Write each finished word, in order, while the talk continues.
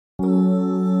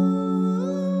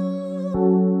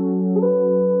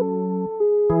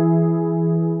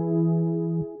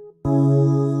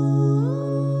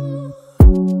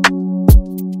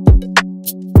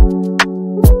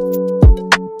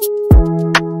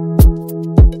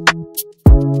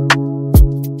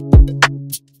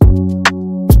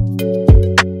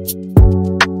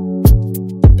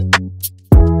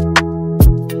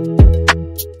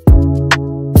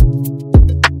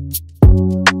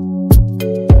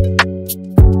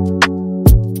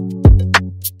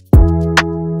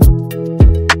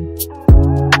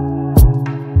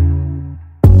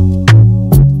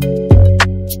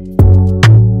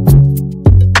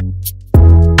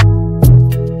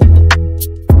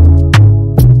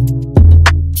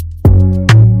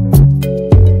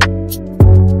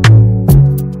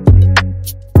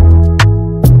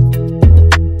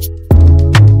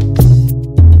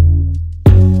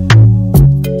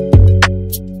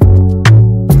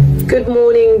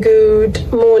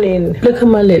Morning. Look at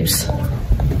my lips.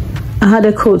 I had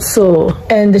a cold sore,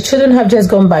 and the children have just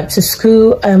gone back to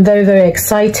school. I'm very, very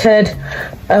excited.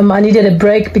 I needed a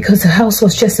break because the house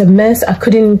was just a mess. I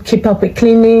couldn't keep up with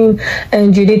cleaning,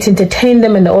 and you need to entertain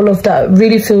them and all of that.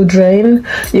 Really feel drained.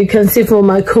 You can see from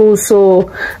my cold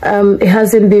sore, it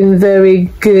hasn't been very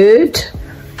good.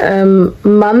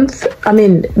 Month. I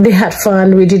mean, they had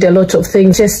fun, we did a lot of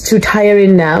things, just too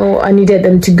tiring now. I needed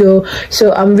them to go,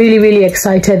 so I'm really, really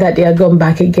excited that they are gone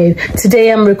back again.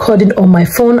 Today I'm recording on my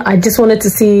phone. I just wanted to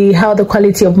see how the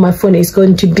quality of my phone is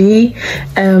going to be.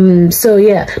 So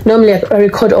yeah, normally I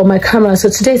record on my camera, so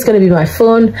today it's going to be my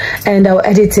phone, and I'll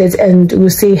edit it and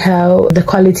we'll see how the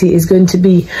quality is going to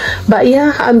be. But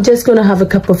yeah, I'm just gonna have a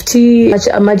cup of tea.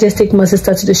 I might just take my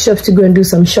sister to the shop to go and do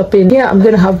some shopping. Yeah, I'm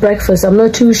gonna have breakfast. I'm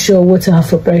not too sure what to have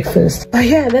for breakfast, but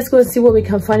yeah, let's go and see what we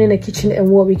can find in the kitchen and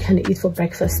what we can eat for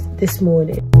breakfast this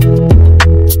morning.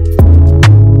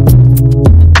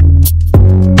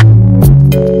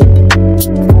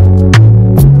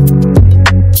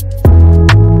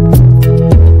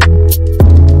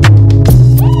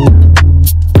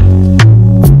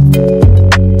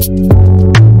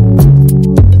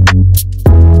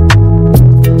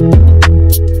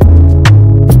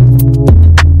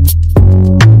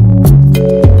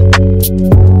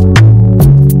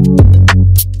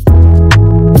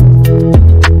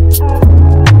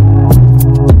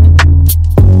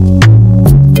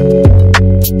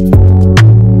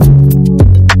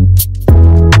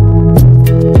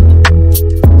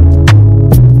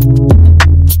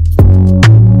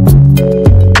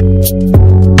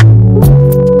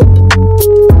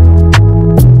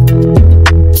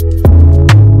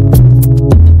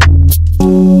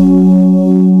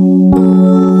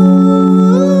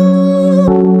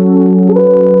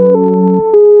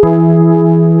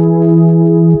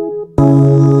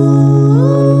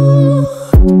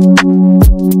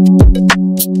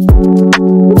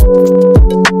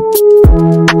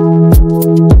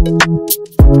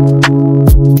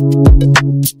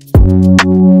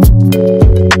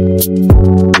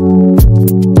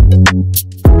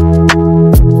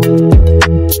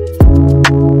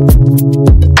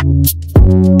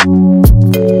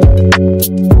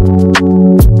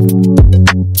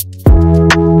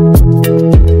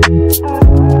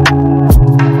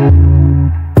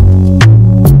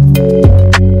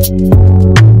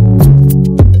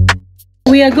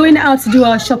 We are going out to do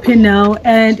our shopping now,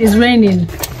 and it's raining.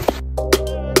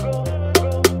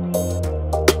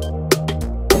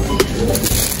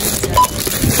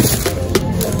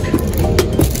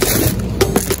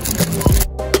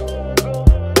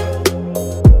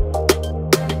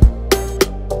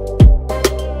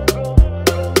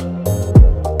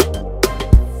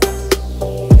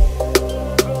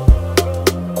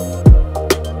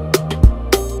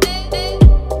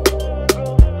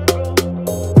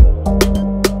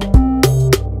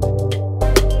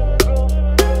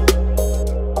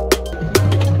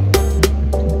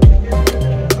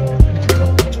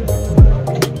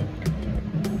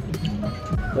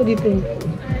 What do you think?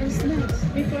 It's nice.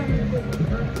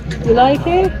 You like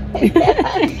it?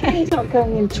 It's not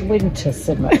going into winter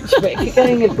so much, but if you're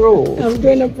going abroad. I'm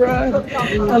going abroad.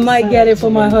 I might get it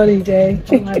for my holiday.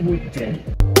 I would do.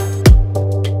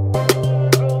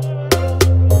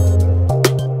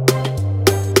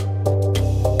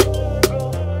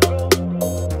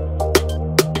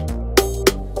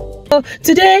 So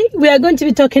today we are going to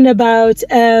be talking about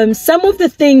some of the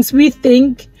things we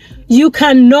think you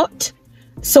cannot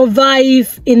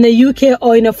survive in the UK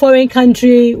or in a foreign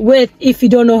country with if you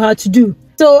don't know how to do.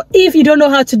 So if you don't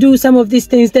know how to do some of these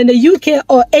things, then the UK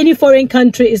or any foreign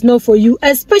country is not for you,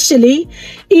 especially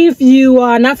if you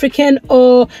are an African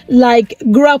or like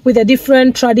grew up with a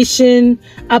different tradition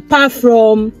apart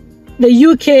from the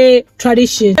UK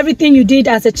tradition. Everything you did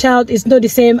as a child is not the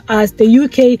same as the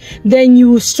UK, then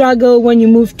you struggle when you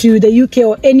move to the UK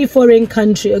or any foreign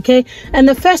country, okay? And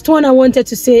the first one I wanted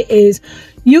to say is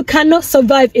you cannot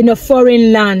survive in a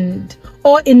foreign land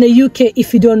or in the UK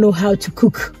if you don't know how to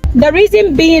cook. The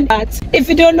reason being that if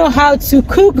you don't know how to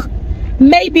cook,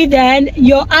 maybe then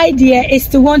your idea is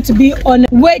to want to be on a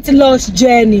weight loss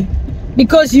journey,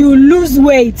 because you lose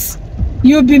weight,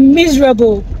 you'll be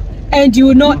miserable and you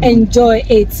will not enjoy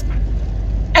it.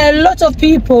 A lot of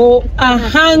people are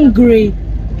hungry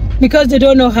because they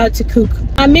don't know how to cook.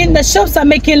 I mean, the shops are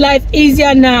making life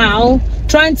easier now,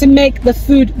 trying to make the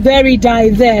food very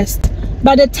diverse,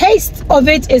 but the taste of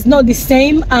it is not the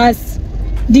same as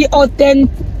the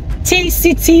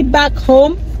authenticity back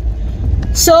home.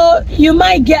 So you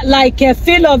might get like a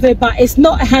feel of it, but it's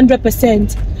not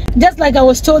 100%. Just like I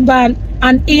was told by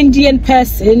an Indian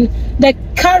person, the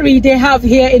curry they have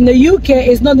here in the UK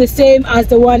is not the same as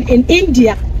the one in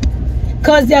India,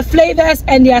 because their flavors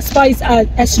and their spice are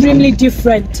extremely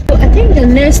different. So I think the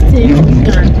next thing we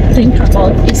can think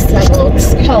about is about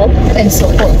help and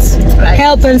support, right?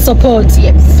 Help and support.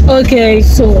 Yes. Okay.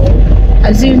 So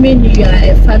assuming you are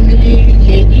a family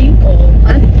lady or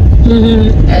man,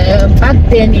 back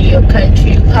then in your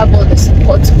country you have all the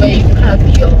support where you have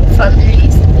your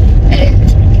families,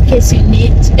 and in case you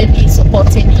need any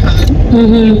supporting hand,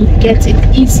 you get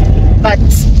it easy. But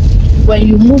when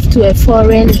you move to a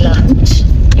foreign land,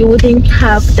 you wouldn't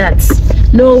have that.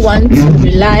 No one to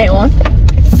rely on,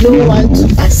 no one to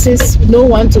assist, no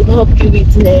one to help you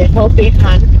with the helping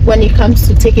hand when it comes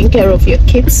to taking care of your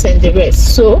kids and the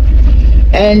rest. So,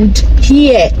 and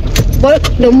here, but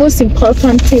the most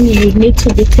important thing you need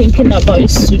to be thinking about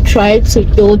is to try to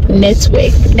build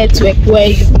network where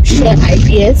you share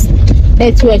ideas,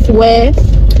 network where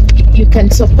you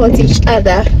can support each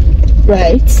other,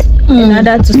 right, in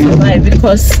order to survive.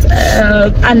 Because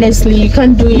honestly, you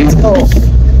can't do it all.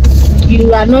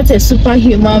 You are not a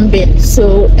superhuman being,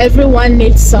 so everyone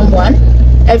needs someone,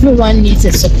 everyone needs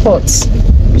a support.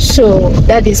 So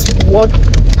that is what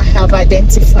I have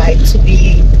identified to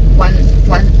be one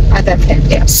other thing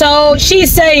there. So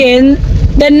she's saying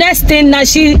the next thing that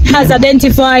she has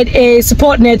identified is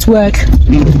support network.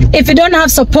 If you don't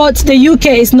have support, the UK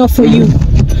is not for you.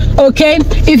 Okay,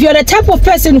 if you're the type of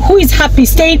person who is happy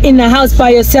staying in the house by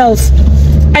yourself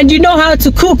and you know how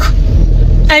to cook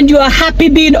and you are happy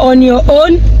being on your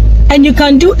own and you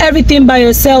can do everything by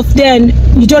yourself, then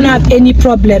you don't have any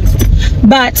problem.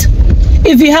 But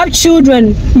if you have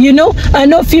children, you know, I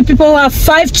know a few people who have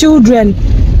 5 children,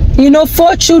 you know,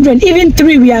 4 children, even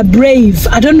 3. We are brave.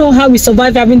 I don't know how we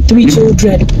survive having 3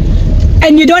 children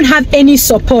and you don't have any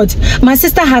support. My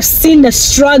sister has seen the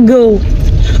struggle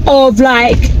of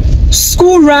like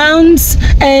school rounds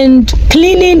and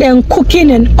cleaning and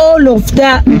cooking and all of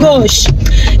that. Gosh,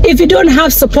 if you don't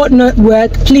have support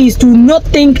network, please do not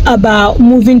think about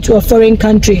moving to a foreign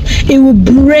country. It will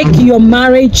break your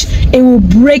marriage, it will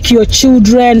break your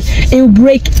children, it will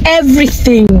break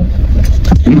everything.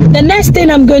 The next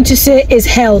thing I'm going to say is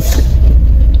health.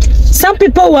 Some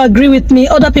people will agree with me,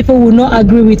 other people will not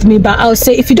agree with me, but I'll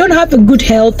say if you don't have a good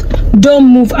health, don't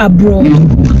move abroad.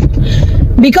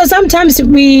 Because sometimes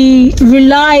we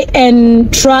rely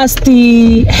and trust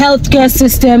the healthcare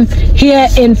system here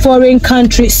in foreign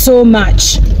countries so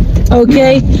much,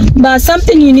 okay? But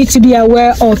something you need to be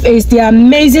aware of is they're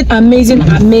amazing,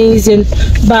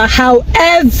 but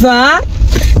however,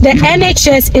 the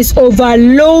NHS is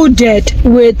overloaded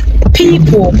with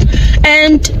people,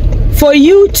 and for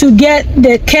you to get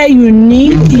the care you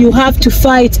need, you have to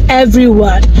fight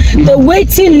everyone. The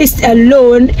waiting list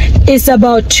alone is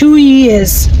about 2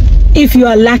 years if you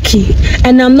are lucky,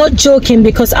 and I'm not joking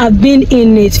because I've been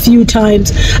in it few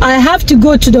times. I have to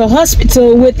go to the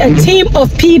hospital with a team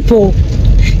of people,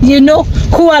 you know,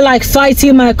 who are like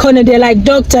fighting my corner. They're like,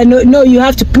 doctor, no, you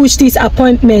have to push this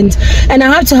appointment. And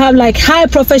I have to have like high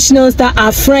professionals that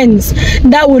are friends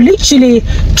that will literally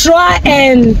try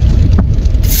and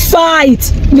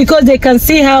fight because they can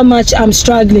see how much I'm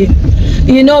struggling.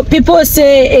 You know, people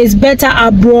say it's better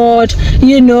abroad,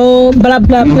 you know, blah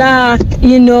blah blah.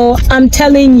 You know, I'm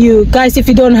telling you guys, if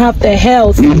you don't have the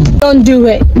health, don't do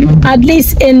it. At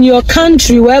least in your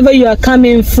country, wherever you are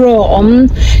coming from,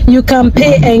 you can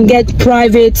pay and get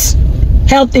private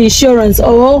health insurance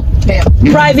or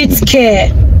private care.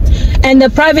 And the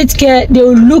private care, they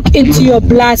will look into your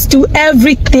bloods, do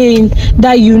everything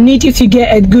that you need if you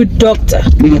get a good doctor,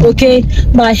 okay?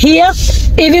 But here,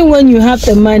 even when you have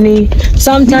the money,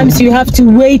 sometimes you have to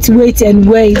wait,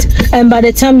 and by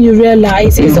the time you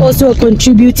realize, it's also a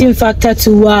contributing factor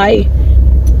to why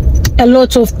a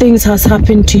lot of things has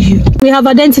happened to you. We have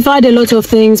identified a lot of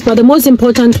things, but the most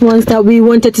important ones that we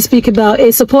wanted to speak about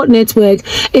is support network.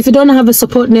 If you don't have a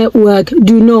support network,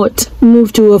 do not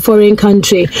move to a foreign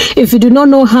country. If you do not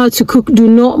know how to cook, do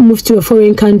not move to a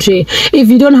foreign country. If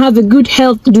you don't have a good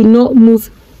health, do not move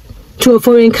to a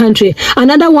foreign country.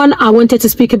 Another one I wanted to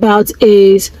speak about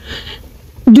is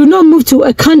do not move to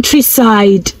a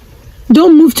countryside.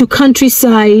 Don't move to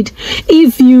countryside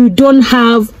if you don't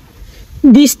have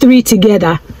these 3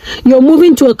 together. You're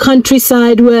moving to a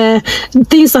countryside where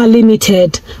things are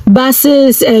limited.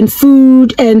 Buses and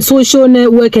food and social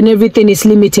network and everything is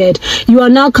limited. You are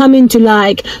now coming to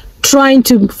like trying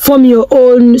to form your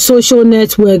own social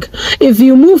network. If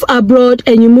you move abroad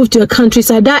and you move to a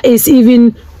countryside, that is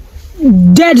even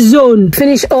dead zone.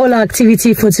 Finish all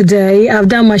activity for today. I've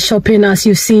done my shopping, as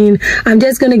you've seen. I'm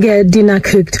just gonna get dinner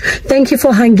cooked. Thank you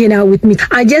for hanging out with me.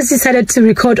 I just decided to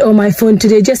record on my phone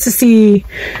today just to see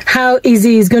how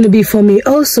easy it's going to be for me.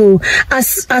 Also,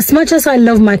 as much as I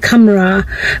love my camera,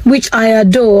 which I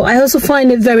adore, I also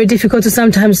find it very difficult to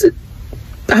sometimes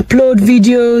upload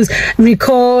videos,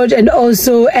 record, and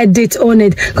also edit on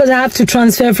it, because I have to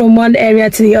transfer from one area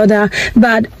to the other.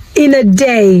 But in a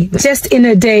day, just in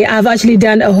a day, I've actually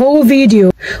done a whole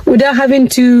video without having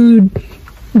to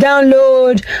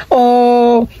download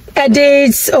or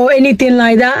edits or anything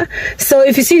like that. So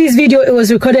if you see this video, it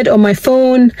was recorded on my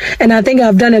phone, and I think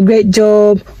I've done a great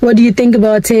job. What do you think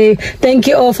about it? Thank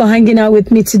you all for hanging out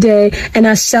with me today, and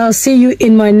I shall see you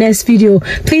in my next video.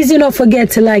 Please do not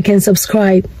forget to like and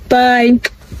subscribe. Bye.